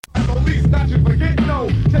police, not you forget, no.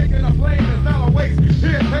 Taking a plane is not a waste.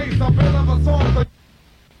 Here takes a bit of a song for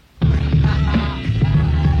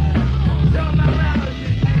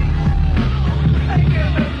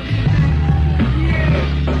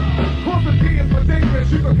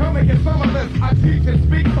you can come and get some of this. I teach and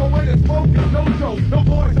speak, so when it's focused, no joke. No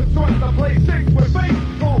boys of choice to play shakes with faith.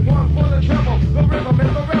 Call one for the treble, the rhythm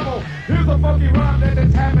is the rebel. Here's a funky rhyme that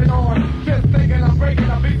it's tapping on. Just thinking I'm breaking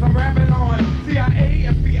the beats I'm rapping on. CIA,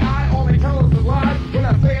 FBI, all they tell us is lies. When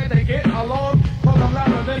I say it, they get along, cause I'm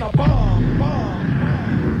louder than a bomb.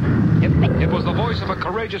 It was the voice of a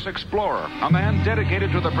courageous explorer, a man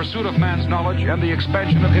dedicated to the pursuit of man's knowledge and the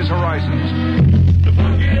expansion of his horizons. The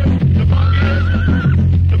funk is, the funk is.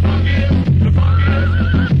 The funk is, the funk is,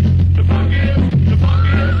 the funk is, the funk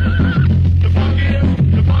is,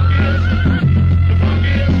 the funk is, the funk is,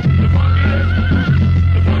 the funk is, the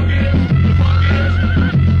funk is, the funk is, the funk is,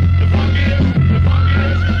 the funk is, the funk is,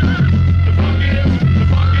 the funk is, the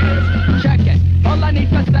funk is. Check it. All I need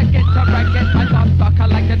for second to wreck it. My thoughts are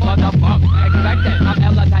collected for the funk. Expect it. I'm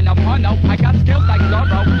Eladina Porno. I got skills like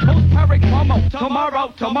Zorro. Who's Peric Momo?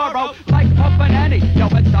 Tomorrow. Like Puff and Annie. Yo,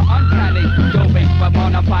 it's the uncanny. But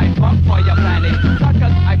wanna fight funk for your planning.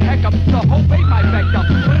 Suckers, I pick up, the whole beat my victim.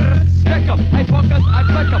 Stick 'em, hey fuckers, I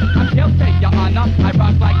flick 'em. I'm guilty, your honor, I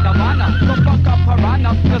rock like Nirvana. So fuck up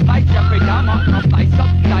piranha, cause like Jeffrey Dahmer, I'll slice up,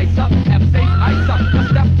 dice up, MC's ice up. Just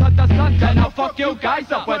step to the sun, then I'll fuck you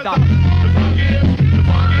guys up with a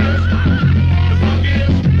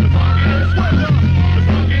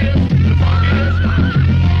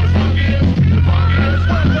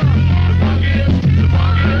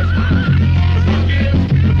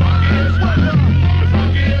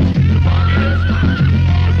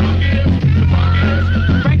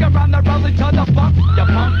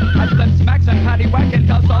Wagon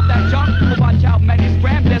does all that junk. So watch out, many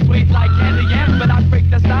scram this sweet like candy yams. But I freak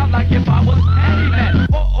this out like if I was Candyman.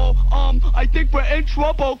 I think we're in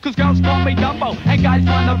trouble, cause girls call me Dumbo. And guys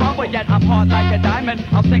wanna rumble, yet I'm hard like a diamond.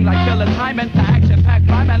 I'll sing like Phyllis Hyman, the action-packed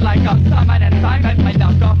rhyming like a Simon and Simon. My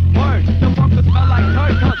knuckle word, the funk will smell like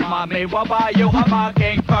curd. Cause mommy will buy you a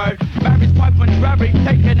mockingbird. Mary's quite contrary,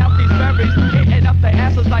 taking out these berries. Eating up their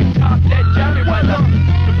asses like Tom, dead Jerry Weather.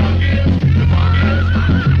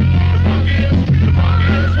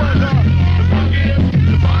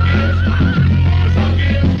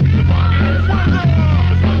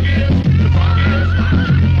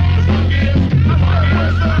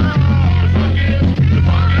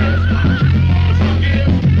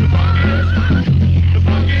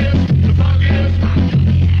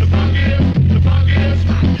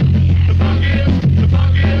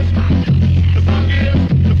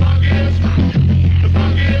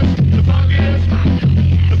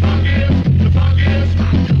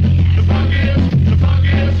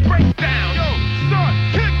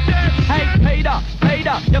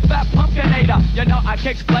 You know I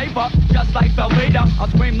kicks flavor, just like Velveeta. I'll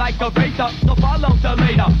scream like a razor, so follow the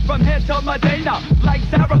leader. From here to Medina, like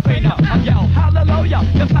Serafina. I yell hallelujah,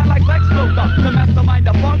 you sound like Lex Luthor. The mastermind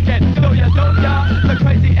of funkin', do ya? The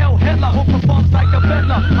crazy ill Hitler who performs like a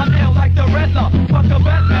fiddler. I'm ill like the Riddler, fuck a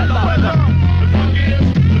Bette Midler.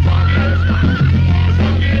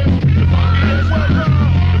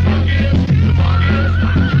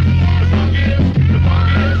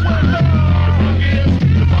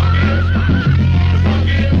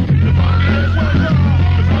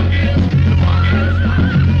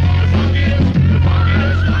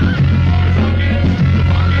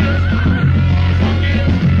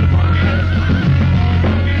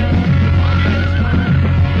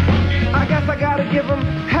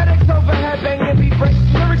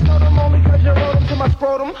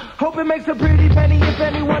 Hope it makes a pretty penny if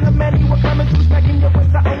anyone of many were coming through smacking your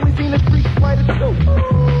waist. I only seen the streets quite a two.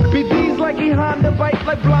 BB's like he Honda bike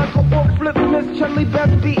like Blanco or flip Miss Chun-Li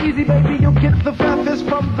best be easy baby. You'll get the fastest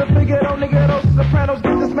from the Figaro nigga. Those Sopranos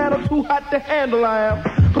get this man too hot to handle. I am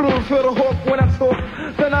rooting for the hawk when I talk.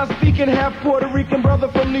 Then I'm speaking half Puerto Rican brother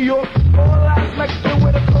from New York. All eyes like you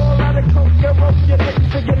with a call out of coke. Yeah, rope your neck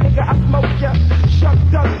to your nigga. I smoke ya. Shuck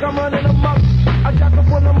duck, I'm running amok. I jack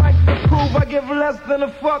up on the mic to prove I give less than a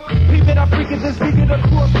fuck. People I freaking and speaking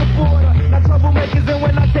across the border. Now troublemakers and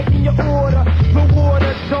when I'm taking your order. The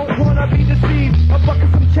water, don't wanna be deceived. I'm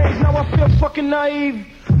fucking some change, now I feel fucking naive.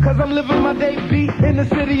 Cause I'm living my day beat in the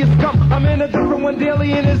city of scum. I'm in a different one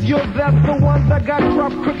daily and it's yours. That's the ones I got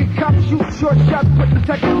dropped. Crooked cops shoot short shots, but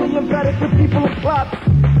technically embedded with people who plot.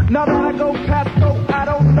 Now that I go past go, I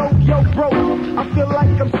don't know, yo bro. I feel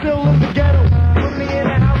like I'm still in the ghetto. Put me in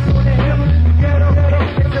a house on the hill in the ghetto.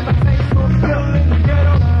 Into my tank, so I'm still in the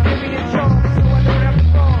ghetto. Give me a charge, so I don't have to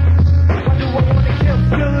fall. Why do I wanna kill?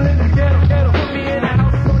 Still in the ghetto. Put me in a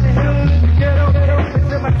house on the hill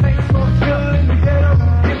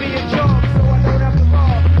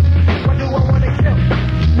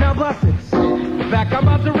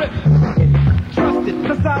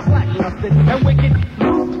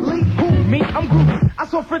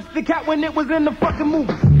saw Fritz the Cat when it was in the fucking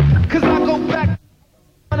movie. Cause I go back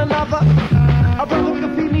on another. A brother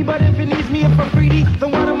can feed me, but if it needs me, if I'm greedy,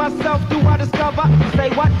 then what of myself do I discover? Say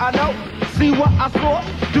what I know, see what I saw,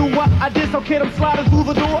 do what I did, so kid, I'm sliding through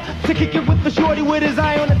the door to kick it with the shorty with his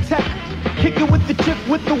eye on the tech. Kick it with the chick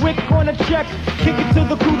with the wick on a check. Kick it to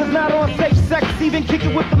the crew that's not on safe sex. Even kick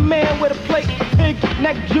it with the man with a plate of pig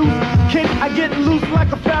neck juice. Kid, I get loose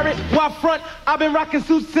like a ferret. While front, I've been rocking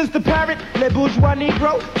suits since the parrot. Le bourgeois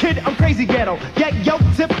negro. Kid, I'm crazy ghetto. Get yo,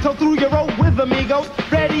 tiptoe through your road with amigos.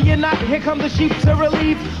 Ready or not, here come the sheep to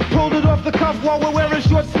relieve. Pulled it off the cuff while we're wearing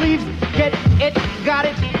short sleeves. Get it, got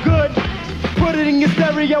it, good. Put it in your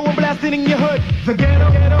stereo and blast it in your hood. The ghetto,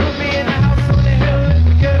 be in the house on the hill.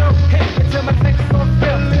 Ghetto, hey, till my text on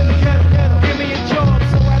film. Ghetto, give me a job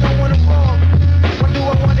so I don't wanna fall. What do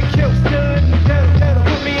I wanna kill? Still in the ghetto,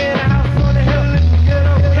 put me in a house on the hill.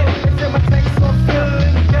 Ghetto, hey, till my text on film.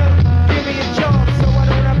 Ghetto, give me a job so I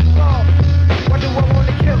don't have to fall. What do I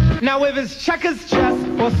wanna kill? Now if it's checkers, chess,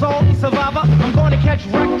 or soul survivor, I'm gonna catch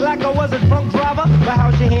wreck like I was a drunk driver. But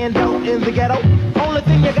how's your hand out in the ghetto? Only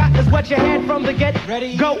thing you got is what you had from the get.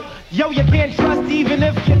 Ready? Go. Yo, you can't trust even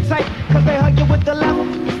if you're tight, cause they hug you with the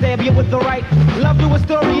left, stab you with the right. Love to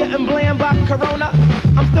Astoria and bland by Corona.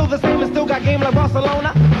 I'm still the same and still got game like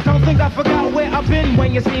Barcelona. Don't think I forgot where I've been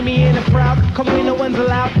when you see me in a crowd. Come when no one's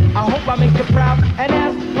allowed, I hope I make you proud. And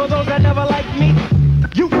as for those that never liked me,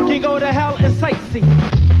 you can go to hell and sightsee.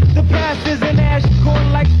 The past is an ash,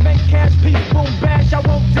 going like spent cash, peace, boom, bash, I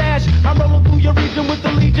won't dash. I'm rolling through your region with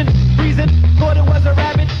the legion, reason, thought it was a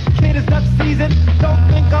rabbit, kid is duck season. Don't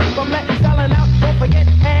think I'm letting selling out, don't forget,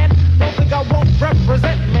 and don't think I won't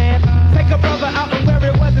represent, man. Take a brother out and where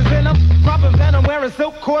it was is in him, dropping venom, wearing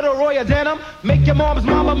silk, corduroy or denim. Make your mom's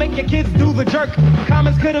mama, make your kids do the jerk.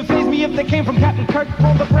 Comments couldn't faze me if they came from Captain Kirk.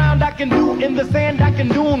 On the ground I can do, in the sand I can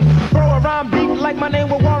dune. Throw a rhyme deep like my name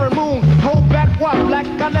was Warren Moon. Hold back, while black,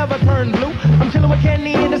 I never turn blue. I'm chilling with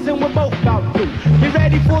Kenny Anderson, we're both about to. Get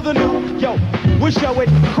ready for the new, yo, we'll show it.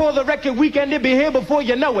 Call the record weekend, it'll be here before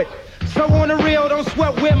you know it. So on the real, don't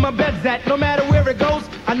sweat where my bed's at. No matter where it goes,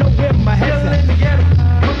 I know where my head's at. In the ghetto,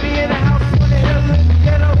 put me in a house on the hill in the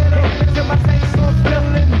ghetto. Till my tanks on still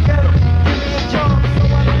in the ghetto. Give me a job so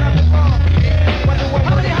I don't have to fall.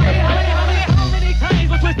 How many times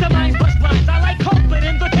will twist the minds, bust lines? I like Copeland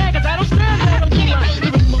in the taggers, I don't stand there on two lines.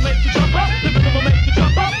 The rhythm will make you jump up, the rhythm will make you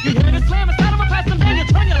jump up. You hear the slam, it's out of a pass, and then you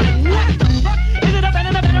turn your like, what the fuck? Is it a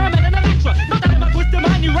better, a better, a better, a extra? No doubt in my twisted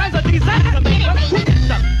mind, you rhymes are disaster, man. Who gets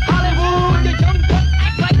them? Hollywood, you young buck,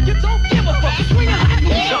 act like you don't give a fuck. Swing it like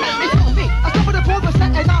you jump. It's on me, I suffer the poor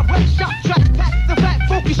set and I break shot tracks. Pack the fat,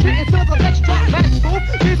 funky shit until the next track. Match full,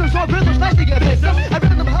 rhythms on rhythms, like to get this. I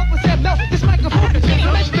rhythm help us and melt this microphone.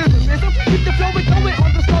 Keep the flow going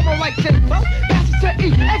on the summer like tempo. Pass it to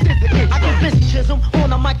E, exit the intro. I get busy chisel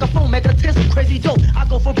on a microphone, make a tism, crazy dope. I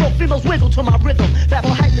go for broke, females wiggle to my rhythm. That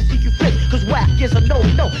will hype to see you flip, cause whack is a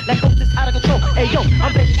no-no. Like hope this out of control. Hey yo,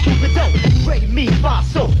 I'm making stupid dope. Grade me, far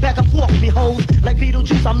so, back and forth, me hoes. Like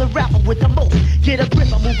Beetlejuice, I'm the rapper with the most. Get a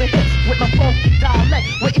grip, I'm moving hips with my funky dialect.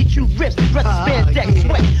 Where EQ rips, dress spandex,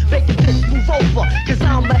 sweat. Make the bitch move over, cause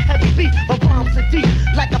I'm a heavy beat. My bombs are deep,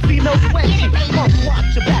 like a female sweat. Pump,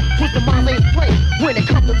 watch your back, with the mind ain't play. When it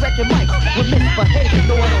comes to wrecking mics, we're misbehaving,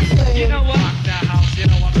 know what I'm saying? You know what? Rock that house, you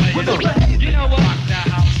know what I'm saying? You know what? Rock that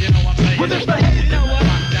house, you know what I'm saying? You know what?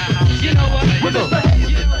 Rock that house, you know what I'm saying?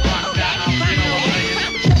 Rock that house, you know what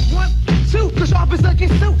I'm saying? Check 1, 2, cause sharp is looking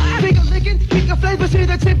suit. Finger licking, kick a flavor to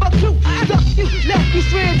the tip of 2. Duck you, left you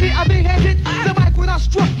stranded, I've been handed. The mic when I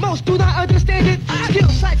struck, most do not understand it. Skill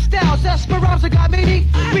type styles, Esperanza got many.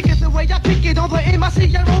 We get the way I kick it on the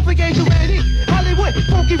MIC, I roll brigade, you ready? Hollywood,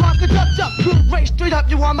 funky rock, conduct up. Good race, straight up,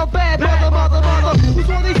 you want my bad mother. Who's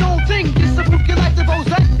on these old things? Disapprove your life, the bows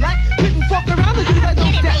that black. Couldn't fuck around and do that, no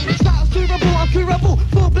that. Style's durable, I'm curable.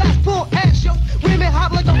 Full blast, full ass, yo. Women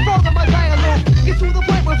hop like a frog on my dialogue. Get to the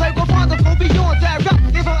point where they go farther, go beyond that rap.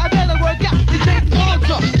 If I better work out, the James Bond's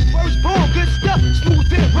up. First born, good stuff,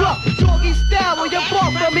 smooth and rough. Doggy style, when you're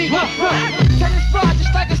born from me. Tennis ride,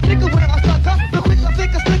 just like a sticker when I suck up. The quick, I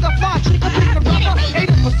think I stick a fly, trick, I pick a rubber. Ain't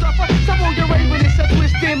it for suffer? Some on your way when it's a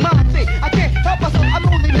twist in my thing. I can't help myself, I'm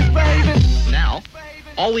only misbehaving. Now,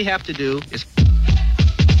 all we have to do is...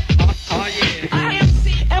 Oh yeah.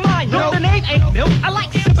 Am I? No, the name ain't milk. I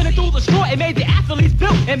like sipping it through the straw. It made the athletes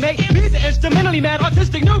built. It made me the instrumentally mad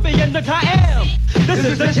artistic Nubian that I am. This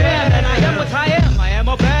is the jam, and I am what I am. I am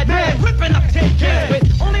a bad man, ripping up 10 kids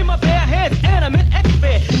with only my bare hands, animate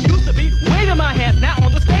expert. Used to be waving my hands, now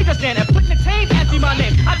on the stage I stand and putting the tape after my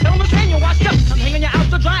name. I tell them, can you watch up? I'm hanging you out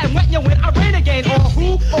to dry and wetting you when I rain again. On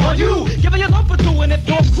who? On you. Giving you lump or two, and if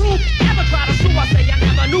your crew ever try to sue, I say I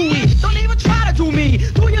never knew we. Don't even try to do me.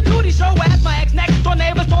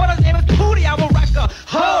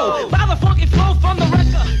 ho. By the funky flow from the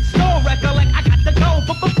record, store record, like I got to go.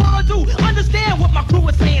 But before I do, understand what my crew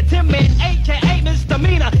is saying. Tim Man, aka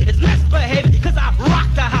Misdemeanor, is misbehaving, cause I rock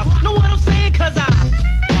the house. Know what I'm saying? Cause I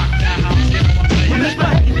rock the house. We're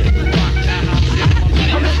misbehaving.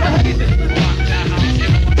 I'm misbehaving.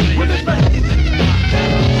 We're misbehaving.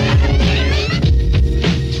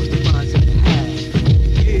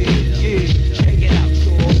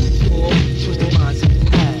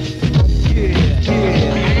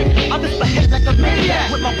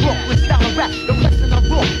 With my Brooklyn style of rap, the lesson I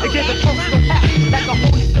roll, and give it personal hat, like a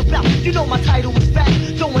holy about. You know my title is back,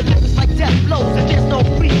 throwing lyrics like death blows, and there's no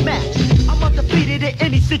rematch. I'm undefeated in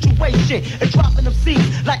any situation, and dropping them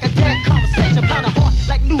seeds like a dead conversation. Pound of heart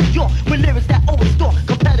like New York, with lyrics that overstore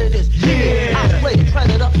competitors. Yeah, I play the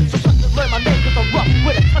predator, so suckers learn my name cause I'm rough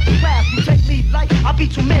with a touch of class. You take me light, I'll be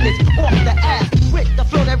 2 minutes off the ass. With the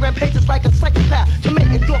flow that rampages like a psychopath, to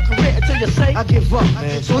make it your career until you say I give up,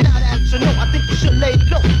 man. So now that you know, I think you should lay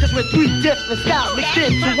low, cause we're 3 different styles mixed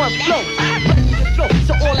into one flow. Ready to flow,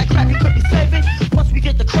 so all that crap you could be saving. Once we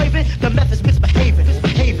get the craving, the method's misbehaving.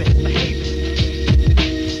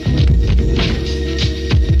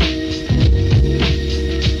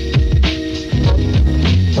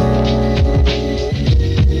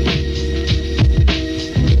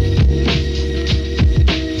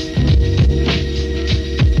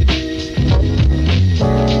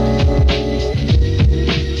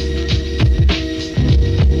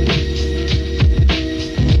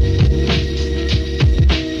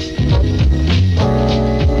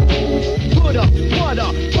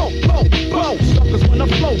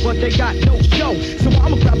 But they got no show, so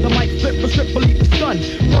I'ma grab the mic, flip a strip, believe the stun.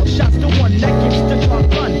 Buck shots the one that gets the drop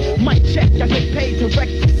gun. Mic check, I get paid to wreck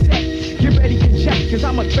the set. Get ready to check, cause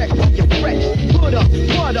I'm a threat with your fret. Put up,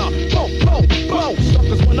 what up, bo.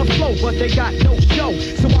 Suckers wanna flow, but they got no show,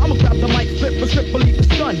 so I'ma grab the mic, flip a strip, believe the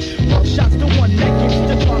stun. Buck shots the one that gets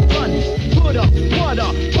the drop gun. Put up, what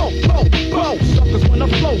up, bo. Suckers wanna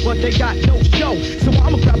flow, but they got no show, so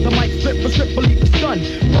I'ma grab the mic, flip a strip, believe the stun.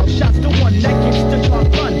 Buck shots the one that gets the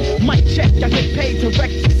drop gun. Mic check, I get paid to wreck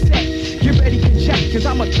the set. Get ready to check, cause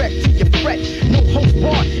I'm a threat to your fret. No host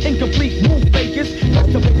bar, incomplete move fakers.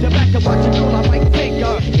 That's the way to back and watch a girl, I might take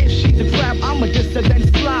her. If she's a crab, I'm a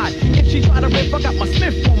dissident slide. If she try to rip, I got my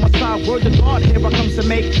Smith on my side. Word to God, here I comes to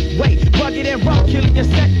make way. Rugged and rock, killing your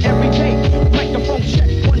set every day. Microphone check,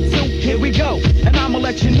 1, 2, here we go. And I'ma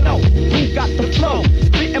let you know who got the flow.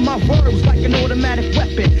 Spitting my verbs like an automatic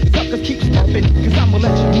weapon. Suckers keep stepping, cause I'ma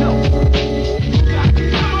let you know.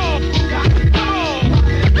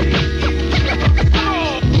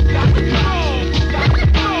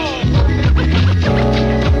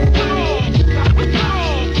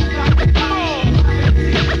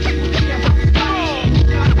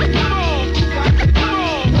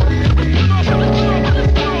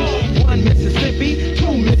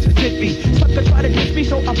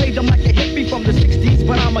 So I played them like a hippie from the 60s,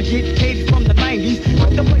 but I'ma get paid from the 90s.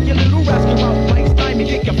 Put them like your little rascal out, like slimy,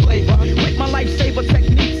 get your flavor. With my lifesaver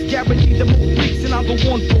techniques, guaranteed to move freaks, and I'll go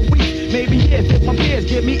on for weeks, maybe years. If my peers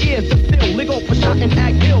give me ears to fill, they go for shot and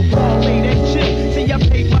act ill, fall late and chill. See, I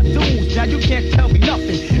paid my dues, now you can't tell me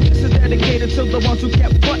nothing. This is dedicated to the ones who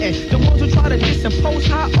kept frontin', the ones who try to disimpose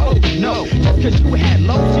high. Oh no, just cause you had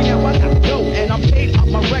low, see now I got dough, and I'm paid up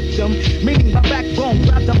my rectum, meaning my backbone.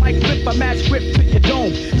 Grab the mic, flip a match grip to your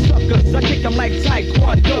dome. Suckers, I kick them like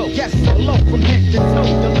taekwondo. Yes, hello from head to toe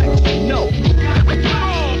to let you know.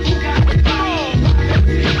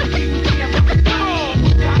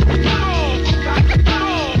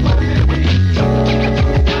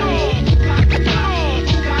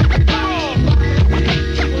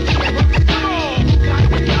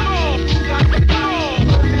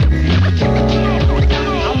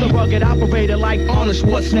 Operator like Arnold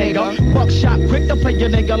Schwarzenegger. Buckshot quick to play your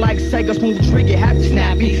nigga like Sega. Smooth trigger, happy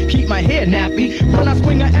snappy. Keep my hair nappy. When I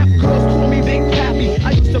swing a F, girls call me Big Pappy.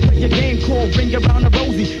 I used to play a game called Ring Around the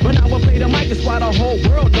Rosie, but now I play the mic, that's why the whole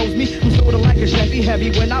world knows me. I'm sorta like a Chevy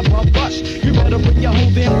heavy when I bump rush. You better bring your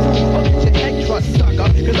whole damn crew or get your head crushed, sucker.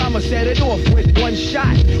 Cause I'ma set it off with one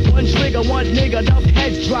shot. One trigger, one nigga, enough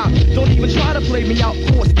heads drop. Don't even try to play me out,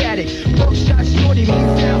 core static. Buckshot shorty, me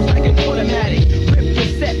sounds like an automatic. Rip the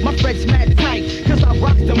set, my friends mad tight. Cause I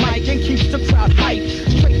rock the mic and keeps the crowd hype.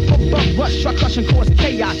 Straight from bump rush, I crush and cause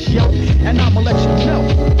chaos, yo. And I'ma let you know.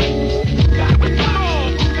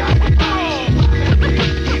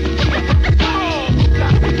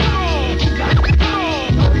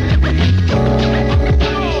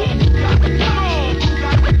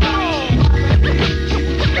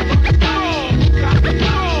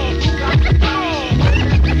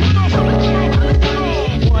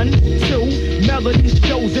 Melodies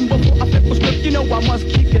chosen before I flip a script, you know I'm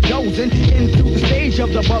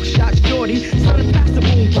buckshot shorty. Son, pass the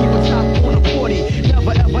boom, keep a top on a 40.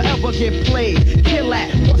 Never ever ever get played. Kill that,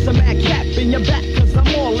 what's a mad cap in your back? Cause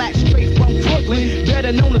I'm all that straight from Brooklyn,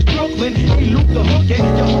 better known as Brooklyn. Hey, Luke the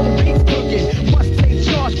hookin', your whole beat's cooking. Must take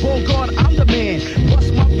charge, Bogart, I'm the man. What's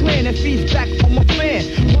my plan and feeds back from my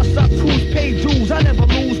fan? Must I cruise, pay dues? I never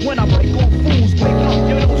lose when I break on fools. Wake up,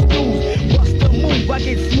 you don't snooze. What's the move? I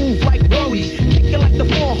get smooth like Brody. Kicking like the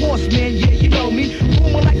 4 horsemen, yeah, you know me.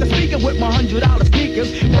 Booming like a speaker with my $100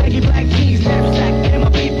 sneakers. Baggy black jeans, knapsack, and my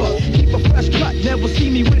beeper. Keep a fresh cut, never see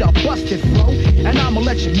me with a busted flow. And I'ma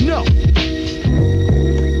let you know.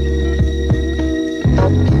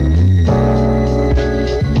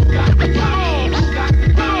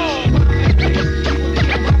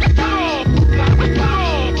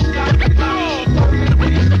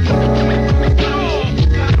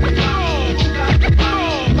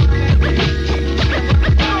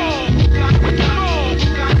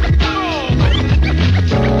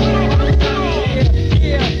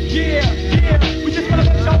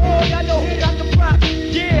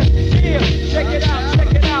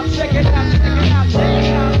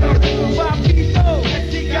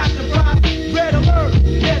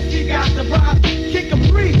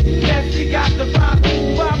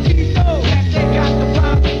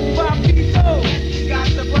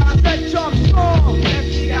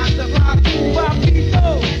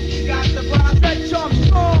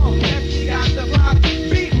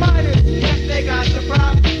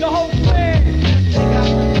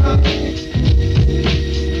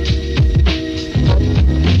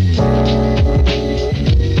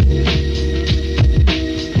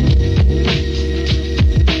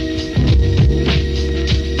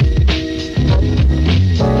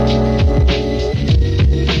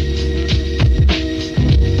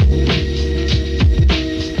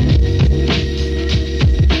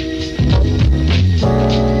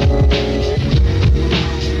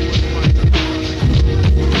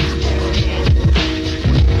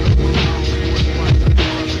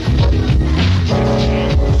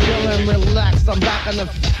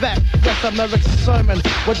 I'm Eric Sermon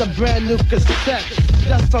with a brand new cassette.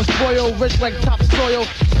 That's I'm spoiled, rich like topsoil.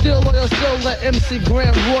 Still loyal, still the MC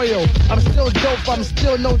Grand Royal. I'm still dope, I'm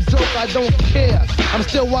still no joke, I don't care. I'm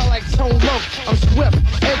still wild like Tone Loc. I'm swift,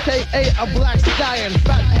 aka a black stallion.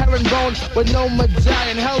 Fat herringbone with no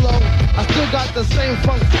medallion. Hello, I still got the same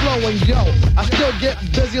funk flowing, yo. I still get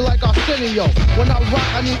busy like Arsenio. When I rock,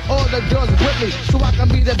 I need all the girls with me, so I can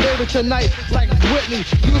be the baby tonight like Whitney.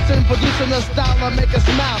 Using, producing the style to make it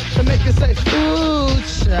smile, to make it say, ooh,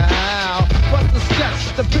 child. What's the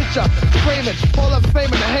sketch, the picture, frame it, Hall of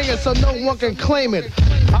Fame and hang it so no one can claim it.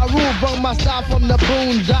 I rule, brought my style from the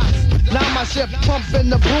boondocks. Now my shit pumping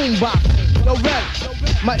the boombox. Yo, Red,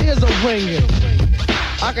 my ears are ringing.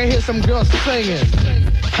 I can hear some girls singing.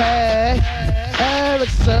 Hey, Eric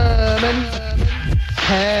Sermon.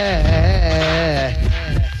 Hey,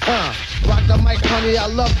 rock the mic, honey, I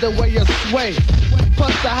love the way you sway.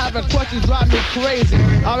 Plus, I having questions drive me crazy.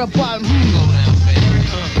 I reply,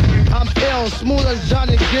 I'm ill, smooth as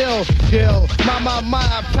Johnny Gill. My,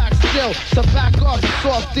 I pack still. So back off,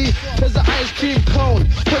 softy. Here's an ice cream cone.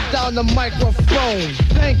 Put down the microphone.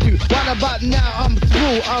 Thank you. Right about now, I'm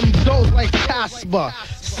through. I'm dozed like Casper.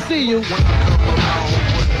 See you.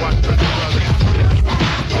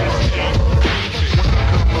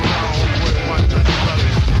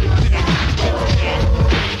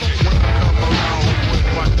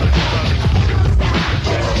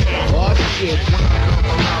 Oh, shit.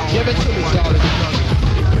 Give it to me, darling.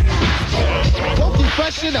 Funky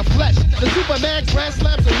fresh in the flesh. The Superman grand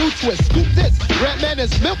slams a new twist. Scoop this. Redman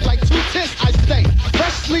is milk like 2 tits. I stay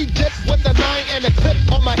freshly dipped with the 9 and a clip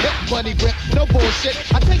on my hip. Money grip. No bullshit.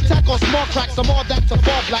 I take tack on small cracks. I'm all that to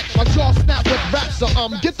fall black. My jaw snap with raps. So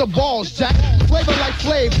get the balls, Jack. Flavor like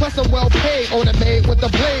Flav. Plus I'm well paid. On a maid with the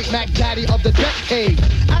blade. Mac Daddy of the decade.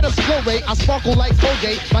 At a slow rate, I sparkle like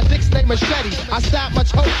Colgate. My dick stay machete. I stab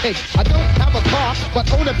much hoe cake. I don't have a car,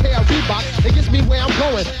 but own a pair of Reeboks. It gets me where I'm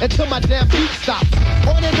going until my damn feet stop.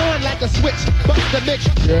 On and on like a switch. Bust the mix.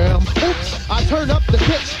 Yeah. Oops. I turn up the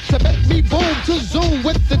pitch to make me boom to zoom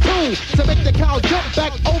with the tune to make the cow jump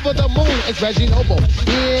back over the moon. It's Reggie Noble.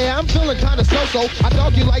 Yeah, I'm feeling kinda so-so. I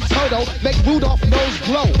dog you like Toto. Make Rudolph nose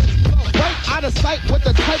glow. Right out of sight with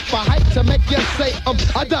the type for hype to make you say,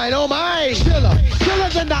 I dynamite. Chiller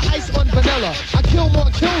than the ice on vanilla. I kill more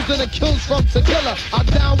kills than the kills from tequila. I'm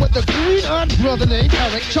down with the green earned brother named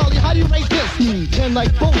Eric. Charlie, how do you rate this? 10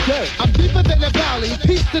 like Bo Dirt. I'm deeper than the valley.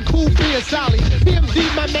 Peace to Cool B and Sally.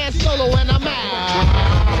 PMD, my man Solo, and I'm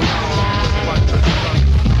out.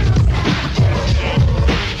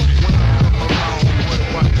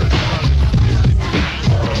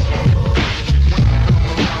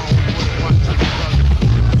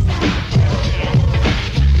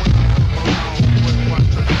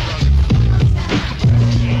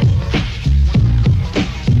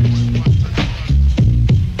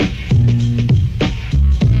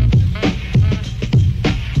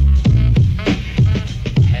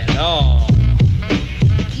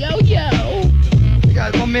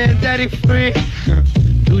 Duty free.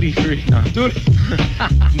 Duty free. No. Duty.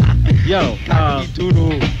 Yo,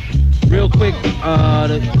 real quick,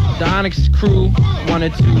 the Onyx crew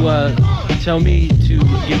wanted to tell me to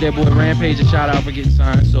give their boy Rampage a shout out for getting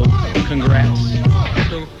signed, so congrats.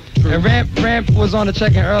 And Ramp was on the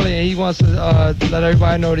check-in earlier, and he wants to let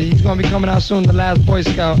everybody know that he's going to be coming out soon, the last Boy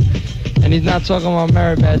Scout, and he's not talking about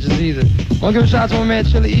merit badges either. I want to give a shout out to my man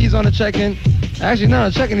Chili E's on the check-in. Actually, no,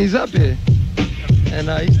 the check-in, he's up here. And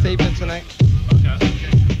he's taping tonight.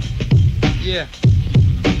 Yeah.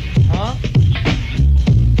 Huh?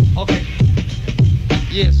 Okay.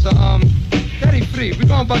 Yeah, so, Petty Free. We're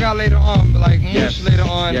going to bug out later on, like, much later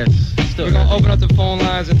on. Yes. We're going to open up the phone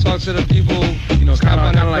lines and talk to the people. You know, kind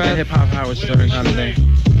of like a hip-hop Howard Stern kind of thing.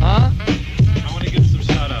 Huh? I want to give some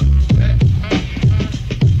shout-outs.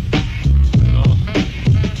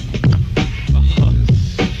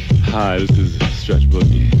 Hi, this is Stretch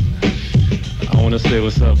Boogie. I want to say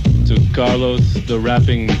what's up to Carlos, the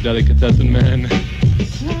rapping delicatessen man,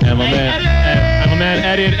 and my man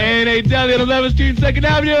Eddie at A&A Deli on 11th Street, 2nd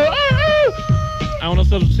Avenue. I want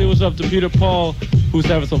to say what's up to Peter Paul, who's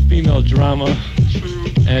having some female drama.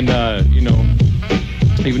 And, you know,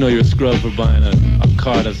 even though you're a scrub for buying a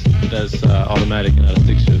car that's automatic and not a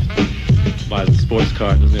stick shift, buy the sports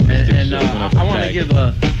car. And I want to give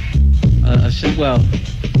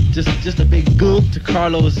just a big goop to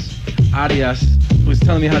Carlos Arias, who was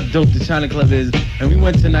telling me how dope the China Club is. And we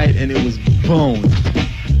went tonight and it was bone.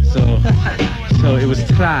 So it was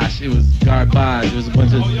trash. It was garbage. It was a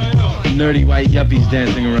bunch of nerdy white yuppies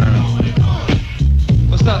dancing around.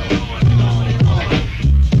 What's up?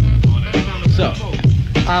 So,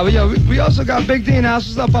 we also got Big D in the house.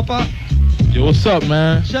 What's up, Papa? Yo, what's up,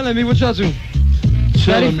 man? Chilling me. What y'all do?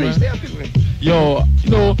 Chilling, man. Yo, you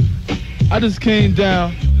know, I just came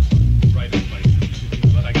down.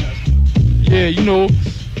 Yeah, you know,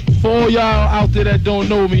 for all y'all out there that don't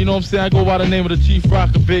know me, you know what I'm saying? I go by the name of the Chief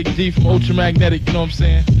Rocker, Big D from Ultramagnetic, you know what I'm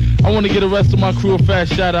saying? I want to get the rest of my crew a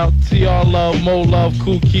fast shout out. TR Love, Mo Love,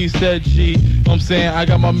 Cool Keith, Said G. You know what I'm saying? I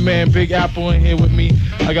got my man Big Apple in here with me.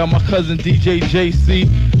 I got my cousin DJ JC.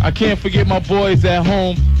 I can't forget my boys at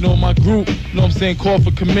home, you know, my group, you know what I'm saying? Call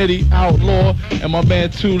for Committee, Outlaw, and my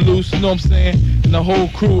man Too Loose, you know what I'm saying? And the whole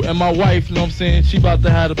crew, and my wife, you know what I'm saying? She about to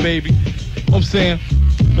have a baby, you know what I'm saying?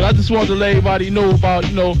 But I just wanted to let everybody know about,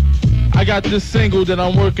 you know, I got this single that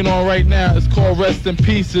I'm working on right now. It's called Rest in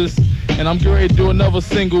Pieces. And I'm getting ready to do another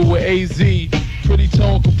single with AZ, Pretty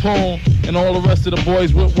Tone Capone, and all the rest of the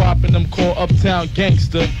boys with whopping them called Uptown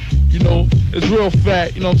Gangster. You know, it's real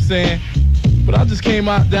fat, you know what I'm saying? But I just came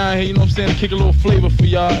out down here, you know what I'm saying, to kick a little flavor for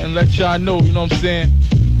y'all and let y'all know, you know what I'm saying?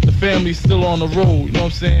 The family's still on the road, you know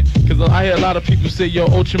what I'm saying? Because I hear a lot of people say, yo,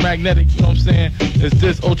 Ultramagnetic, you know what I'm saying? It's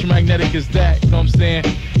this, Ultramagnetic is that, you know what I'm saying?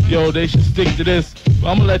 Yo, they should stick to this. But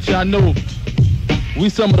I'm going to let y'all know, we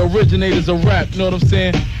some of the originators of rap, you know what I'm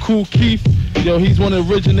saying? Cool Keith, yo, he's one of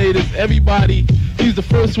the originators. Everybody, he's the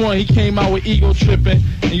first one. He came out with Ego Tripping.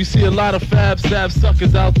 And you see a lot of fab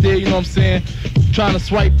suckers out there, you know what I'm saying? Trying to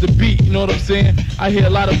swipe the beat, you know what I'm saying? I hear a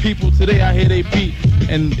lot of people today, I hear they beat.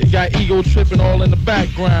 And it got Ego Tripping all in the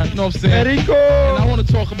background, you know what I'm saying? Ego! And I want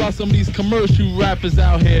to talk about some of these commercial rappers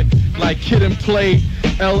out here, like Kid and Play,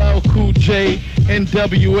 LL Cool J,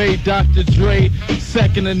 NWA, Dr. Dre,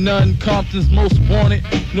 Second to None, Compton's Most Wanted,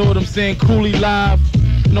 you know what I'm saying? Cooley Live,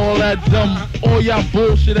 and all that dumb, all y'all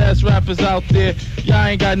bullshit ass rappers out there, y'all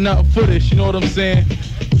ain't got nothing for this, you know what I'm saying?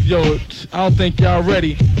 Yo, I don't think y'all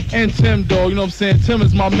ready. And Tim, though, you know what I'm saying? Tim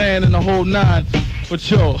is my man in the whole nine. But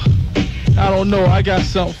yo, I don't know, I got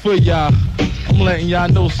something for y'all. I'm letting y'all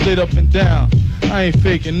know straight up and down. I ain't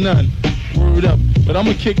faking none. Word up. But I'm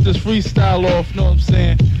gonna kick this freestyle off, you know what I'm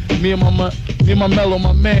saying? Me and my mellow,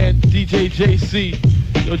 my man, DJ JC.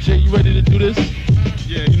 Yo, Jay, you ready to do this?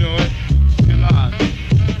 Yeah, you know what? Get live.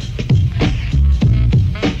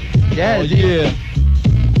 Yeah, oh, yeah.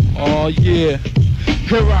 Oh, yeah.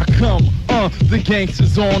 Here I come, the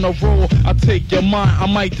gangsters on a roll. I take your mind, I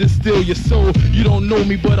might just steal your soul. You don't know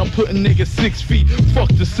me, but I'm putting niggas 6 feet. Fuck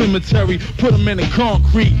the cemetery, put them in the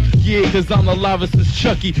concrete. Yeah, cause I'm the livest as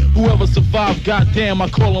Chucky. Whoever survived, goddamn, I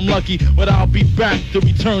call him lucky. But I'll be back, the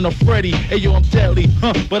return of Freddy. Hey yo, I'm deadly,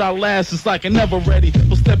 but I last, it's like I'm never ready.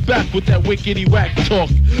 So step back with that wickety whack talk.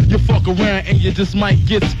 You fuck around and you just might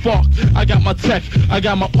get sparked. I got my tech, I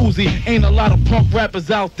got my Uzi. Ain't a lot of punk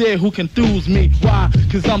rappers out there who can enthuse me. Why?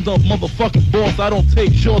 Cause I'm the motherfucker fucking boss. I don't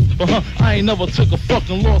take shorts, but I ain't never took a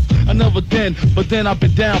fucking loss. I never did, but then I've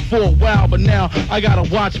been down for a while. But now I gotta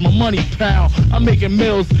watch my money, pal. I'm making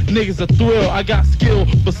meals, niggas a thrill. I got skill,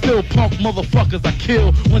 but still punk motherfuckers I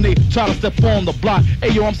kill when they try to step on the block.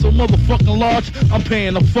 Hey yo, I'm so motherfucking large, I'm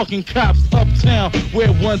paying the fucking cops uptown. Where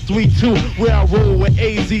 132, where I roll with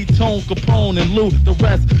AZ, Tone, Capone, and Lou. The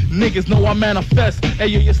rest, niggas know I manifest. Hey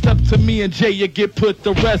yo, you step to me and Jay, you get put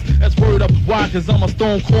to rest. That's word up, why? Cause I'm a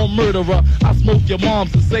stone cold murderer. I smoke your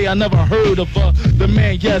moms and say I never heard of her. The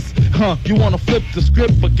man, yes, you wanna flip the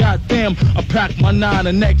script, but goddamn, I pack my 9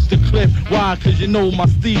 an extra clip. Why? Cause you know my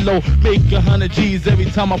stilo make 100 G's every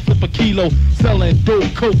time I flip a kilo. Selling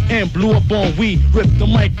dope, coke, and blew up on weed. Rip the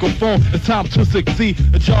microphone, it's time to succeed.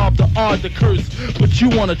 A job, the art, the curse. But you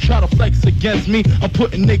wanna try to flex against me? I'm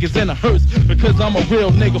putting niggas in a hearse because I'm a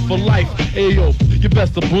real nigga for life. Hey yo, you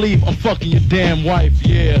best to believe I'm fucking your damn wife.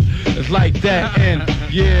 Yeah, it's like that. And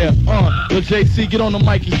yeah, yo, JC, get on the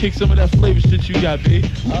mic and kick some of that flavor shit you got, B.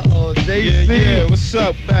 Uh-oh, JC. Yeah, what's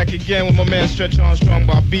up? Back again with my man Stretch Armstrong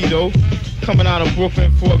Barbito. Coming out of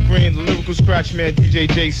Brooklyn, Fort Greene, the lyrical scratch man, DJ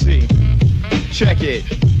JC. Check it.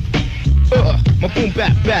 My boom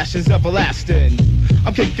bap bash is everlasting.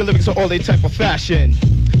 I'm kicking lyrics on all they type of fashion.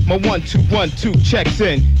 My 1-2-1-2 checks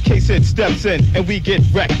in, K-Sid steps in, and we get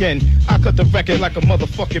wrecking. I cut the record like a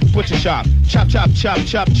motherfucking butcher shop. Chop, chop, chop,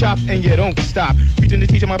 chop, chop, and you don't stop. Reaching the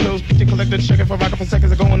teacher, my pills, picture collector, checking for rockin' for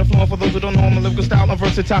seconds. I go on the floor for those who don't know my lyrical style. I'm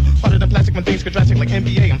versatile, harder than plastic when things get drastic like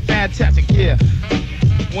NBA. I'm fantastic, yeah.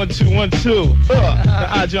 1-2-1-2. Now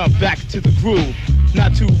I jump back to the groove.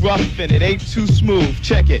 Not too rough and it ain't too smooth.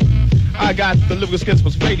 Check it. I got the lyrical skills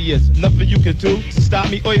with radius. Nothing you can do to stop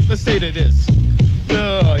me or even say to this.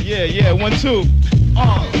 Yeah, 1-2.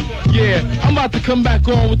 Yeah, I'm about to come back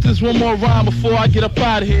on with this one more rhyme before I get up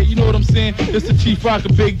out of here. You know what I'm saying? It's the Chief Rocker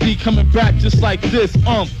Big D coming back just like this.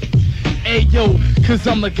 Hey yo, cause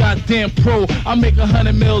I'm the goddamn pro. I make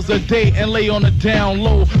 100 mils a day and lay on the down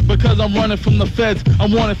low. Because I'm running from the feds,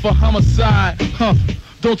 I'm wanted for homicide.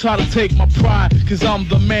 Don't try to take my pride, cause I'm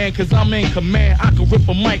the man, cause I'm in command. I can rip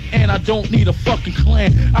a mic and I don't need a fucking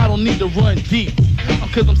clan. I don't need to run deep,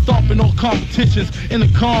 cause I'm stomping on competitions in the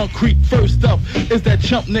concrete. First up is that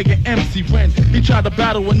chump nigga MC Ren. He tried to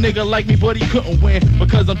battle a nigga like me, but he couldn't win.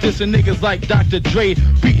 Because I'm dissing niggas like Dr. Dre,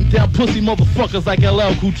 beating down pussy motherfuckers like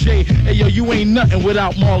LL Cool J. Hey yo, you ain't nothing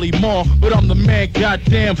without Marley Marl, but I'm the man,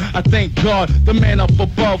 goddamn. I thank God, the man up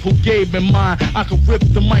above who gave me mine. I can rip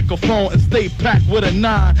the microphone and stay packed with a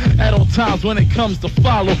 9 at all times. When it comes to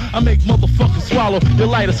follow, I make motherfuckers swallow. Your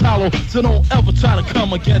light is hollow, so don't ever try to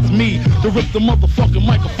come against me to rip the motherfucking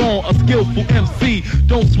microphone. A skillful MC,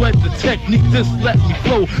 don't sweat the technique, just let me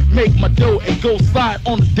flow. Make my dough and go slide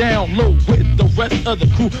on the down low with the rest of the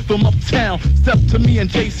crew from uptown. Step to me and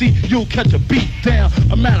JC, you'll catch a beat down.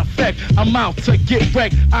 A matter of fact, I'm out to get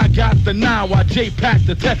wrecked. I got the 9 while J packed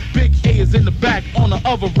the 10. Big A is in the back on the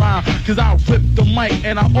other rhyme, cause I rip the mic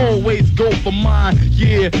and I always go for mine.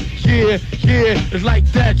 Yeah, it's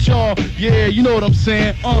like that, y'all. Yeah, you know what I'm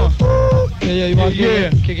saying. Yeah, you want to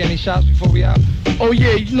kick any shots before we out? Oh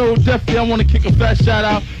yeah, you know, definitely I want to kick a fat shout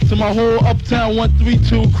out to my whole Uptown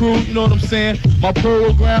 132 crew, you know what I'm saying? My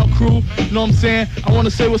Polo Ground crew, you know what I'm saying? I want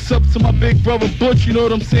to say what's up to my big brother Butch, you know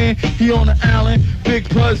what I'm saying? He on the island,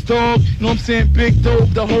 Big Buzz Dog, you know what I'm saying? Big Dope,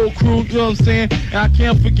 the whole crew, you know what I'm saying? And I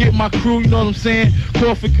can't forget my crew, you know what I'm saying?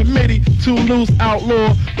 Crawford Committee, Too Loose,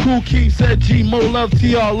 Outlaw, Crew Keeps, G, Mo Love,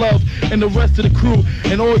 TR Love, and the rest of the crew.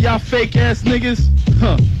 And all y'all fake ass niggas,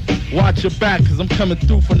 watch your back, cause I'm coming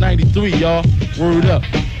through for 93, y'all. Word up.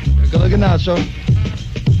 Good looking out, show.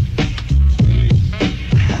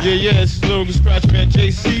 Yeah, it's Lyrical Scratch Man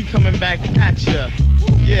JC coming back at ya.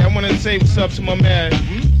 Yeah, I wanted to say what's up to my man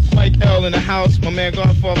Mike L in the house, my man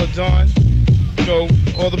Godfather Don. You know,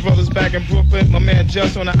 all the brothers back in Brooklyn, my man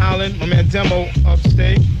Just on the island, my man Demo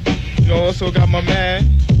upstate. You know, also got my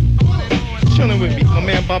man chilling with me, my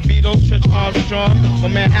man Barbito, Stretch Armstrong, my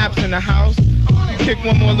man Apps in the house. You kick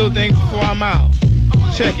one more little thing before I'm out.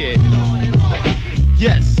 Check it.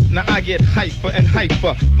 Yes, now I get hyper and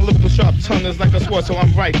hyper. My lyrical sharp tongue is like a sword, so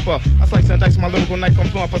I'm riper. I slice and dice my lyrical knife, I'm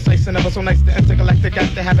flowing precise and ever so nice. The intergalactic, got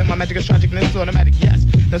to have it. My magic is tragic and it's automatic, yes.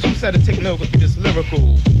 That's who said it, take note, be this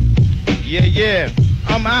lyrical. Yeah,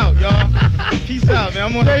 I'm out, y'all. Peace out, man.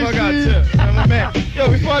 I'm on the fuck out too. My man. Yo,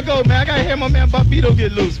 before I go, man, I gotta hear my man Barbito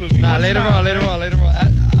get loose with me. Nah, later on.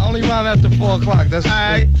 I only rhyme after 4 o'clock. That's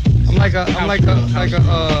alright. I'm like a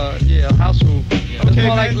house rule. It's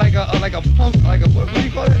more like a pump, what do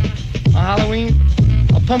you call it? On Halloween?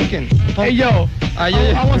 A pumpkin. Hey yo,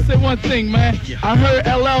 I want to say one thing, man. I heard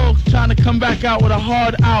LL trying to come back out with a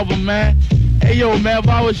hard album, man. Hey Hey, yo, man, if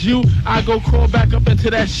I was you, I'd go crawl back up into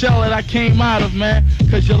that shell that I came out of, man.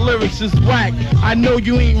 Cause your lyrics is whack. I know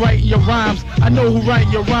you ain't writing your rhymes. I know who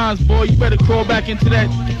writing your rhymes, boy. You better crawl back into that,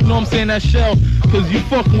 you know what I'm saying, that shell. Cause you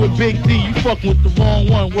fucking with Big D. You fucking with the wrong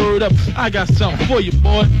one. Word up. I got something for you,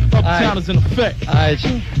 boy. Uptown is in effect. Alright,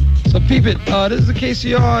 so peep it. This is the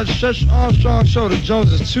KCR Stretch Armstrong Show. The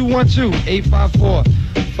Jones is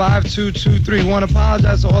 212-854-5223. Want to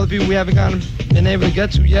apologize to all the people we haven't been able to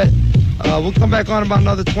get to yet. We'll come back on about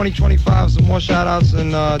another 2025. Some more shout outs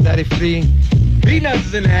and Daddy Free. B-Nuts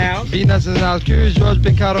is in the house. B-Nuts is in the house. Curious George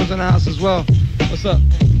Big Cato's in the house as well. What's up?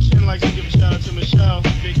 Chin likes to give a shout out to Michelle.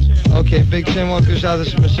 Big Chin. Okay, Big Chin wants to give a shout out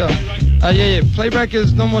to Michelle. Yeah. Playback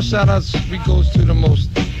is no more shout outs. We goes to the most.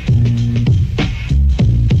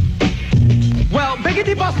 Well,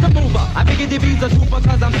 Biggity Buster Mover, I Biggity B's a super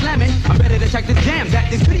cause I'm slamming. I'm ready to check this jam that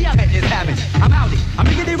this city I bet is having. I'm outie, I'm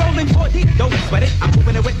Biggity rolling 40, don't sweat it. I'm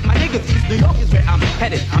moving it with my niggas, East New York is where I'm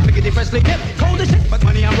headed. I'm Biggity freshly dipped, cold as shit, but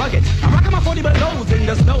money I'm rugged. I'm rocking my 40 belows in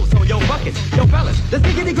the snow, so yo fuck it. Yo fellas, let's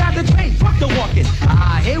Biggity grab the train, fuck the walking.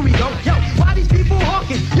 Here we go, yo, why these people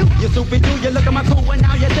hawking? You stupid dude, you look at my cool and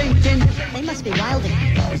now you're thinking they must be wilding.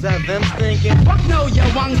 Is that them thinking? Fuck no, you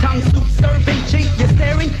wong-tongue soup serving cheek. You're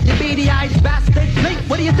staring, you beady-eyed bastard. Blink,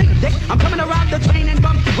 what do you think, dick? I'm coming around the train and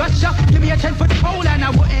bump Russia. Give me a 10-foot pole and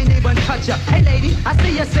I wouldn't even touch ya. Hey lady, I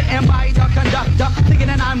see you sitting by the conductor, thinking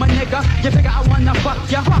that I'm a nigga. You figure I wanna fuck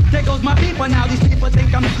ya? Fuck, there goes my people now. These people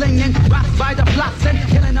think I'm slinging raps by the plots and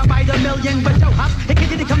killing them by the million. But yo, hop, it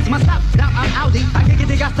kickity comes my stop. Now I'm outie. I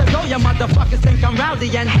kickity got to go. You motherfuckers think I'm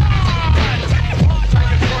rowdy and.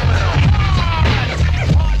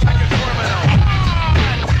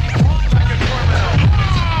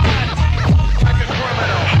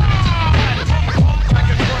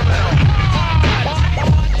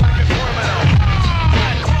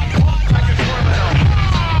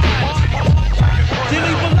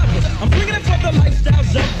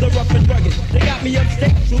 The rough and rugged, they got me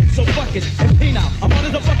upstate, troops, so fuck it. And penal, I'm on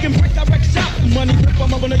as a fucking brick, I wreck shop. Money grip,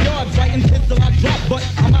 I'm up in the yard, fighting kids till I drop, but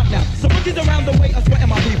I'm out now. So rookies around the way are sweating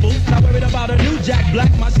my people. Not worried about a new Jack Black,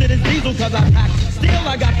 my shit is diesel cause I pack. Still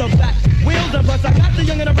I got the black wheels and plus I got the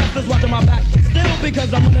young and the restless watching my back. Still because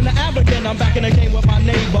I'm running the ab again, I'm back in the game with my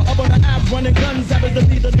neighbor. Up on the ab running guns, happens to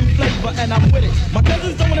be the new flavor and I'm with it. My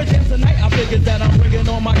cousins don't wanna dance tonight, I figured that I'm bringing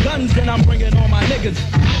on my guns and I'm bringing on my niggas.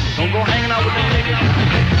 Don't go hanging out with the niggas.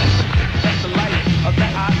 That's the life of the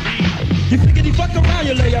ID. You figgity fuck around,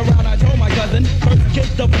 you lay around, I told my cousin. First kiss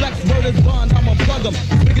the flex, word is bond, I'ma plug him.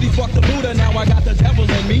 You figgity fuck the Buddha, now I got the devil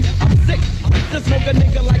in me. I'm sick, I just smoke a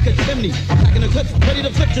nigga like a chimney. I'm packing the clips, ready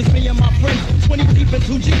to flip, just me and my friends. 20 deep in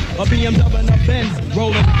 2G, a BMW and a Benz,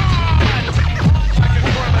 rolling.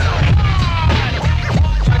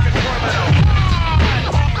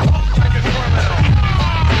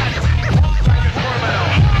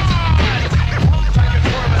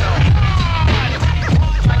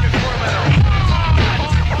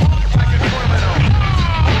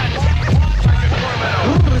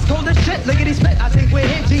 Lickety split, I think we're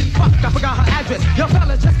here, G. Fuck, I forgot her address. Yo,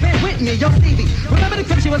 fella, just bear with me. Yo, Stevie, remember the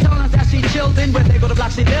crib she was telling us that she chilled in? Where they go to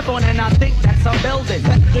block she live on, and I think that's her building.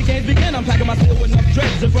 Let the games begin, I'm packing my steel with enough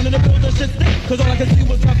dreads. In front of the building, shit thick, cause all I can see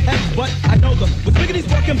was tough heads. But I know them. With spaghetti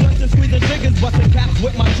sparking blunts and squeezing triggers, busting caps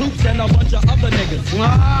with my troops and a bunch of other niggas.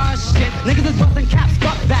 Ah, shit. Niggas is busting caps,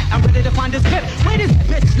 fuck that. I'm ready to find this crib. Where this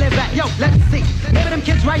bitch live at? Yo, let's see. Maybe them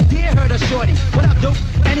kids right there heard of shorty. What up, dude?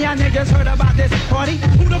 Any of y'all niggas heard about this party?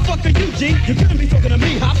 Who the fuck are you, G? You couldn't be talking to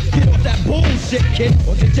me, Hop. Get off that bullshit, kid,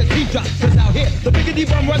 or get your teeth dropped. Cause out here, the biggity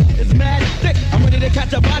bum rush is mad thick. I'm ready to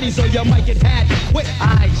catch a body so you might get had quick.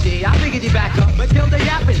 Aight, G, I biggity back up, but kill the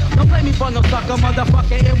yapping. Don't play me for no sucker,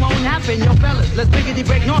 motherfucker, it won't happen. Yo, fellas, let's biggity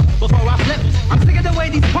break north before I flip. I'm sick of the way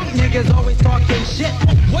these punk niggas always talking shit.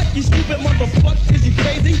 What, you stupid motherfucker? Is you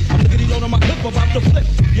crazy? I'm biggity loading my clip about to flip.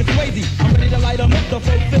 You're crazy. I'm ready to light them up, the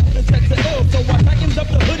full fifth and set to ill. So I tightens up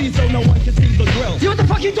the hoodie so no one can see the grill. You what the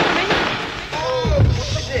fuck you doing, man? Oh,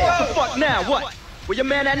 shit. What the fuck now? What? Where your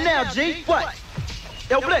man at now, G? What?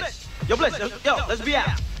 Yo, Blitz. Yo, let's be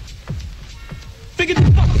out. Figure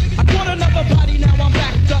the fuck. I caught another body, now I'm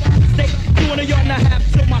backed up. Stay doing a yard and a half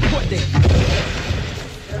till my court date.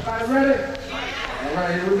 Everybody ready? All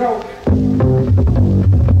right, here we go.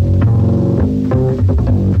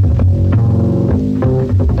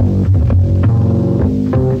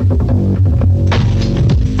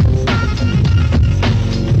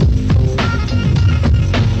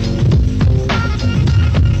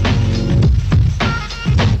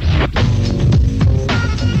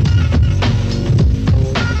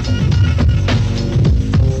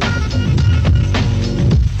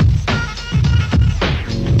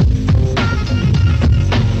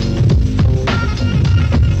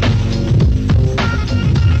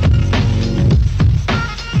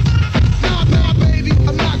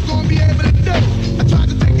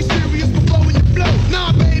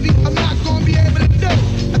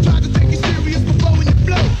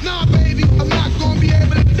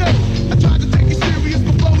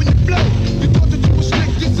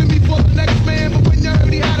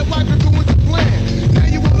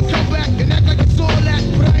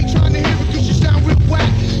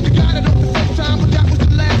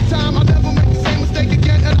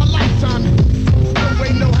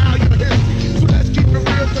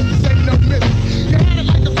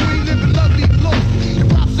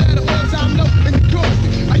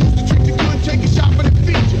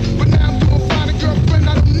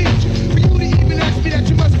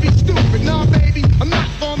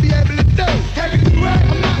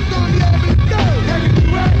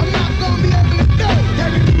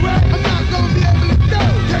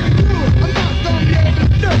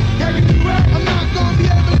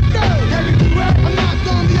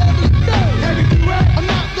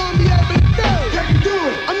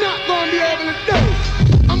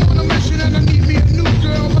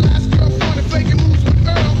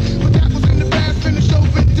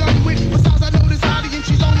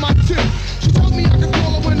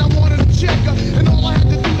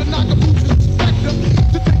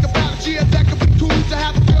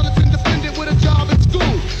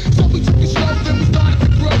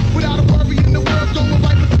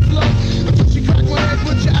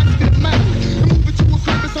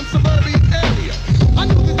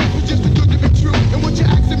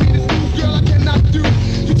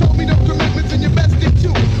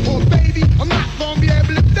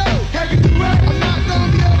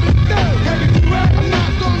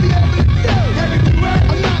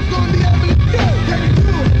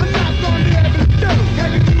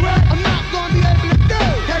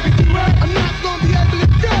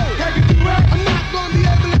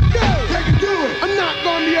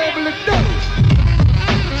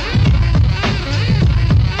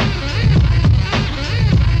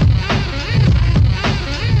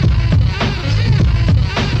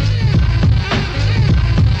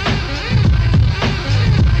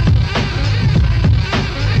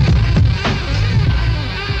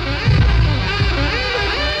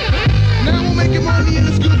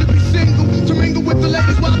 it's good to be single, to mingle with the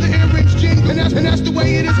ladies while the earrings jingle. And that's the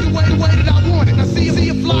way it is, the way that I want it. Now see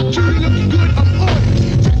a flock, cutie looking good, I'm on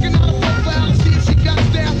it. Checking out a profile, see if she got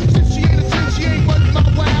style. Since she ain't a 10, she ain't worth my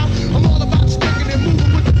while. I'm all about sticking and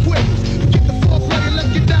moving with the quickness. Get the foreplay and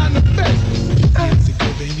let's get down to business. Fancy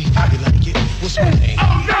girl, baby, how you like it? What's my name?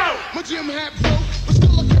 Oh no! My gym hat broke, but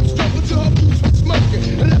still I kept stroking till her boots was smoking.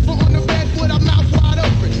 And left her on the bed with her mouth wide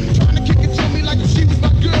open, trying to kick it to me like if she was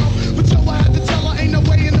my girl. But so I had to tell her ain't no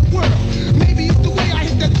way in the world. Maybe it's the way I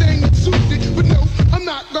hit that thing that suited it, but no, I'm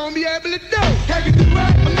not gonna be able to do. Can you do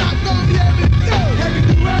it? I'm not gonna be able to do. Can you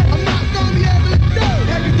do it? I'm not gonna be able to do.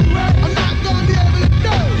 Can you do it? I'm not gonna be able to do.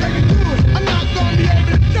 Can you do it? I'm not gonna be able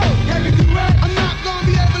to do. Can you do it? I'm not gonna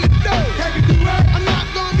be able to do. Can you do it? I'm not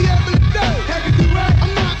gonna be able to do. Can you do it?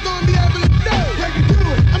 I'm not gonna be able to do. Can you do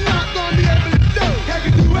it? I'm not gonna be able to do. Can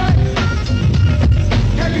you do it?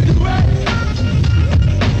 Can you do it?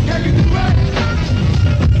 Can you do it?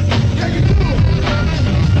 Can you do it?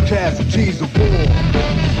 Casualties of war.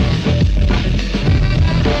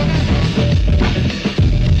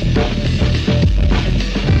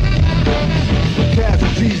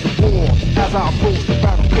 Casualties of war. As I approach the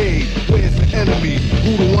barricade, where's the enemy?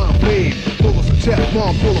 Who the one paid? Bullets of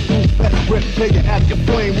Teflon, bulletproof vest grip. Take it out of your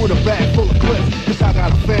flame with a bag full of clips. Cause I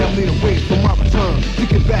got a family to wait for my return. To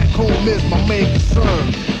get back home is my main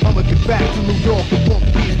concern. I'ma get back to New York in one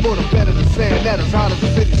piece. But I'm better than sand that is hot as the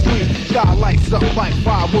city streets. Sky lights up like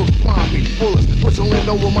fireworks behind me. Bullets whistling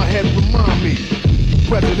over my head remind me.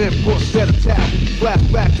 President Bush said attack.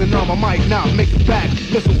 Flashback to numb, I might not make it back.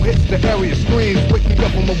 Missile hits the area, screams. Wake me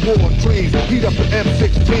up from my war dreams. Heat up the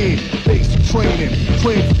M16. Basic training.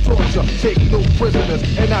 Train for torture. Take no prisoners.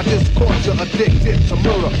 And I just caught you addicted to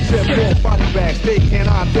murder. 10 more body bags. They can't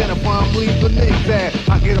identify them. Leave the name tag.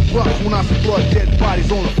 I get a brush when I see blood dead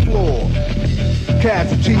bodies on the floor.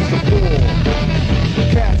 Casualties of war.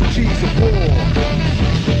 Casualties of war.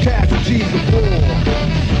 Casualties of war.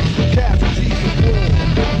 Casualties of war.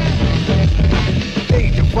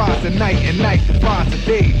 Day divides the night and night divides the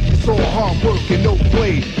day. It's all hard work and no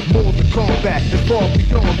play. More than combat, it's far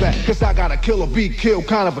beyond that. Cause I got a kill or be killed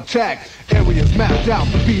kind of attack. Areas mapped out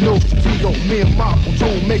to be no stratego. Me and my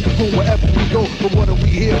platoon make a room wherever we go. But what are we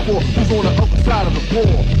here for? Who's on the other side of the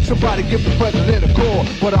war? Somebody give the president a call.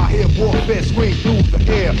 But I hear warfare scream through the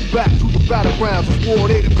air. Back to the battlegrounds, it's war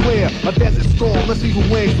they declare. A desert storm, let's see who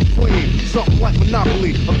reigns supreme. Something like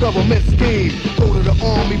Monopoly, a government scheme. Go to the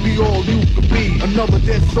army, be all you could be. Another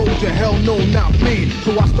dead soldier, hell no, not me.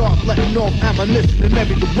 So I start letting off ammunition in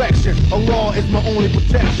every direction. Allah is my only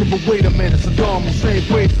protection. But wait a minute, Saddam Hussein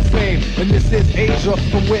prays the same. And this is Asia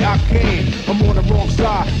from where I came. I'm on the wrong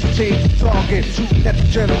side, so change the target. Shooting at the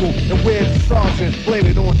general, and where's the sergeant? Blame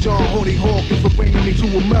it on John Holy Hawkins for bringing me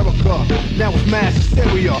to America. Now it's mass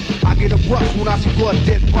hysteria. I get a rush when I see blood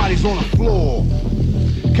dead bodies on the floor.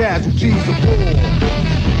 Casualties of war.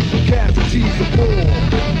 Casualties of war.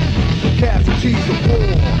 Casualties of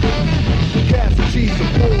war. Casualties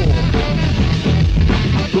of war.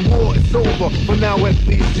 The war is over, for now at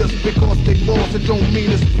least. Just because they lost, it don't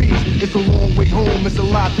mean it's peace. It's a long way home, it's a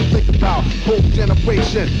lot to think about. Whole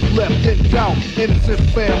generation left in doubt. Innocent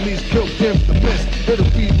families killed in the mist. It'll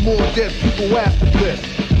be more dead people after this.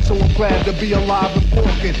 So I'm glad to be alive and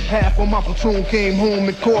walking. Half of my platoon came home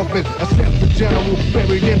in coffins. Except the general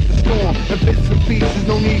buried in the storm. And bits and pieces,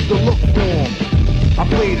 no need to look for them. I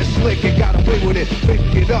played it slick and got away with it.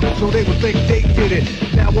 Picked it up so they would think they did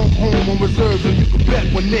it. Now I'm home on reserves and you can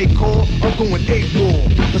bet when they call, I'm going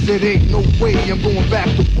AWOL. Cause it ain't no way I'm going back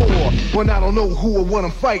to war when I don't know who or what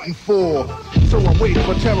I'm fighting for. So I wait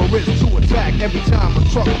for terrorists to attack. Every time a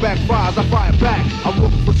truck backfires, I fire back. I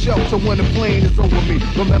look for shelter when the plane is over me.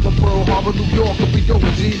 Remember Pearl Harbor, New York, or be over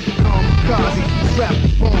G. Kamikaze, strapped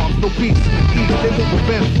with bombs, no peace in the east. They won't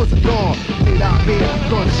revenge for the dawn. Get out here,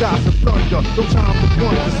 gunshots and thunder. No time to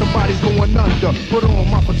wonder, somebody's going under. Put on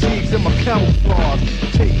my fatigues and my camouflage.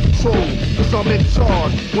 Take control, cause I'm in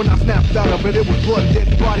charge. When I snapped out of it, it was blood and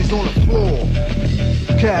dead bodies on the floor.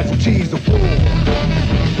 Casualties of war.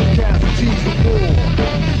 Casualties of war.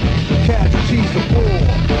 Casualties of war.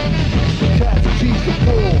 Casualties of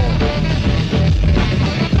war.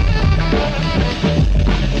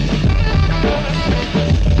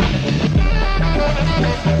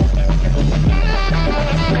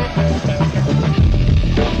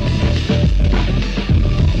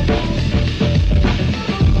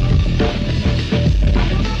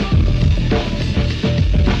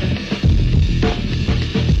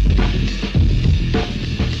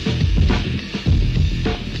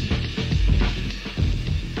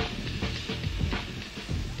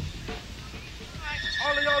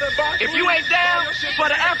 for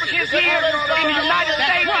the Africans here in the United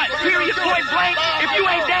States, period, point blank. If you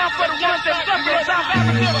ain't down for the ones that suffer in South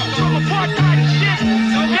Africa from apartheid and shit,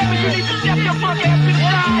 then you need to step your fuck ass to the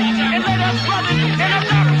side and let us brothers and us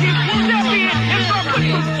Africans step in and start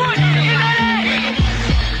putting some foot in that ass.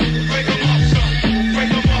 Break 'em up, son.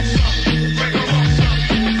 Break 'em up, son. Break 'em up, son.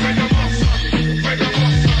 Break 'em up, son. Break 'em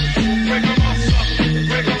up, son. Break 'em up, son.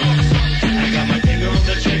 Break 'em up, son. I got my finger on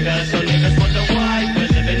the trigger, so niggas wonder why. We're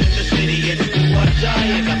living in the city, it's do or die.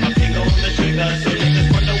 I got my finger on the trigger, so niggas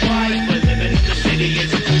wonder why. We're living in the city,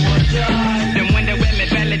 it's do or die. Them when they wear me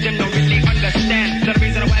belly, them don't really understand. The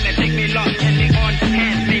reason why they take me long and me on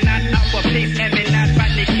hand. Me not out for peace and me not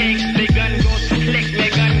badly king. Me gun goes click, me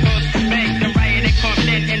gun goes bang. Them riot in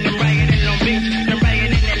Compton and them riot in Long Beach. Them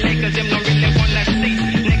riot in LA cause them don't really wanna see.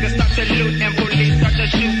 Niggas start to loot and police start to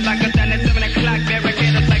shoot. Like a done at 7 o'clock,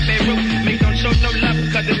 barricaded like Beirut. Me don't show no love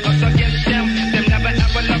cause it's us against them. Them never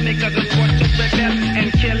ever love me cause it's forced to rebel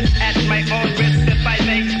and kill at my own risk. If I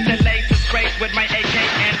may delay to spray with my AK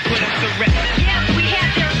and put them to rest. Yes, we have.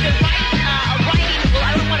 There's been rioting, well,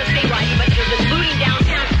 I don't want to say rioting, but there's been looting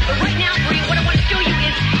downtown. But right now, Bree, what I want to show you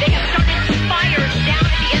is they have started fires down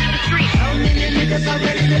at the end of the street. How many niggas are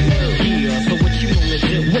ready to lose? Yeah, so what you wanna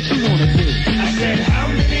do? What you wanna do? I said, how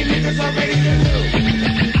many niggas are ready to lose?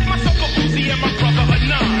 Myself a Uzi and my brother a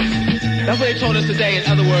 9. That's what they told us today. In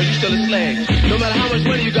other words, you still a slave. No matter how much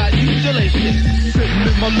money you got, you still ain't shit. Sitting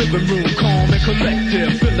in my living room, calm and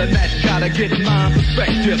collective, feeling that gotta get my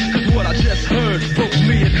perspective. Cause what I just heard broke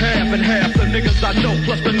me in half and half. The niggas I know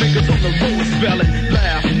plus the niggas on the road spelling.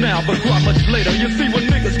 Laugh now, but cry much later. You see when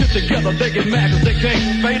niggas get together, they get mad cause they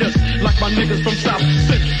can't fade us. Like my niggas from South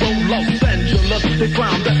Central Los Angeles. They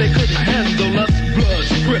found that they couldn't handle us. Blood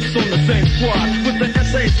scripts on the same squad. With the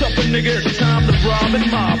essays up a nigga, it's time to rob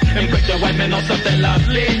and mob. And break the white man on something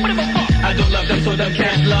lovely. I don't love them so them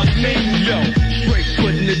can't love me. Yo, straight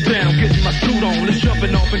putting it down, getting my suit on. It's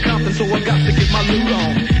jumping off in Compton, so I got to get my loot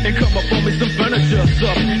on. And come up on me some furniture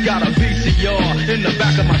stuff. Got a VCR in the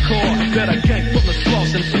back of my car. That a gang full of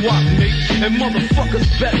sloths and swap me. And motherfuckers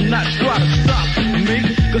better not try to stop me.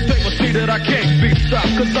 Cause they will see that I can't be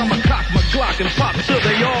stopped. Cause I'ma cock my Glock and pop till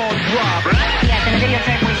they all drop. Yes, in the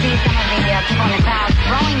videotape we see some of the people in the crowd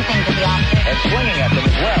throwing things at the officer. And swinging at them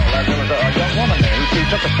as well. There was a young woman there who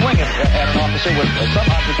took a swing at an officer with some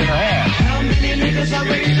object in her hand. How many niggas are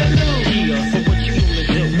ready to lose? Yeah, so what you wanna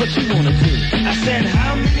do? What you wanna do? I said,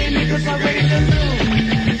 how many niggas are ready to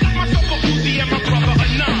lose? Myself a Uzi and my brother a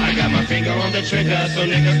 9. I got my finger on the trigger, so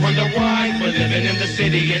niggas wonder why. We're living in the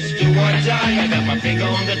city, it's do or die. I got my finger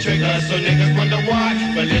on the trigger, so niggas wonder why.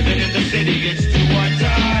 We're living in the city, it's do or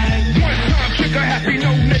die. One time trigger happy,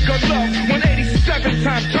 no nigga love. 187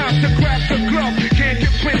 times time to grab the glove. Can't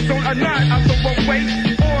get prints on a 9 out the way.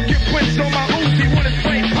 Or get prints on my Uzi when it's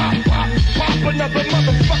play. Pop, pop, pop, another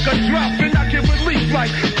motherfucker drop. And I get relief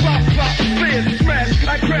like plop, plop, spin, smash.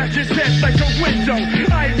 I crash his head like a window.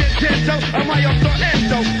 I ain't get Tento, I'm high off the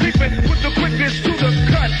endo. Creeping with the quickness to the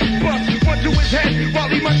cut. Bust one to his head while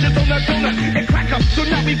he munches on the donut and crack up. So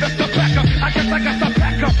now we got to back up. I guess I got to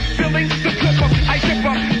back up. Feeling the clip up. I dip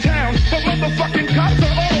up town. But motherfucking cops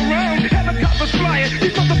are all around. Helicopters flying.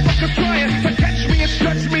 These motherfuckers trying to catch me and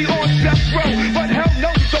stretch me on death row. But hell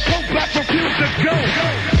no, the pro-black refuse to go.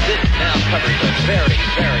 This now covers a very,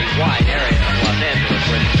 very wide area of Los Angeles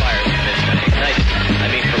where these fires have been ignited. I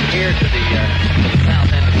mean, from here to the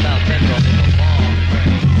south end of South Central, it's a long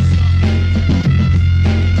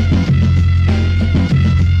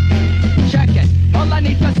Check it. All I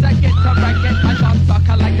need to second to wreck it. My thoughts are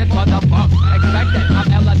collected for the fuck. Expect it.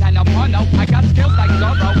 I'm Ella than a porno. I got skills like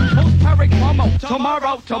Zorro. Who's Peric Momo?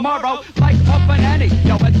 Tomorrow. Like Puff and Annie.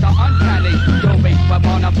 Yo, it's the uncanny. You'll be a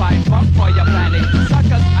bona fide funk for your planning.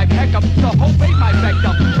 Suckers, I peck up. The whole way my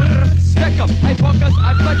victim. Stick 'em. Hey, bookers,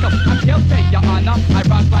 I flick 'em. I'm guilty, your honor. I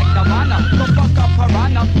rock like Nirvana. So fuck up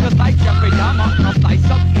piranha. Cause like Jeffrey Dahmer, I'll slice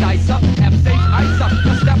up, dice up. MC's ice up.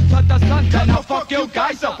 Just step to the sun, then I'll fuck you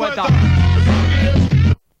guys up with a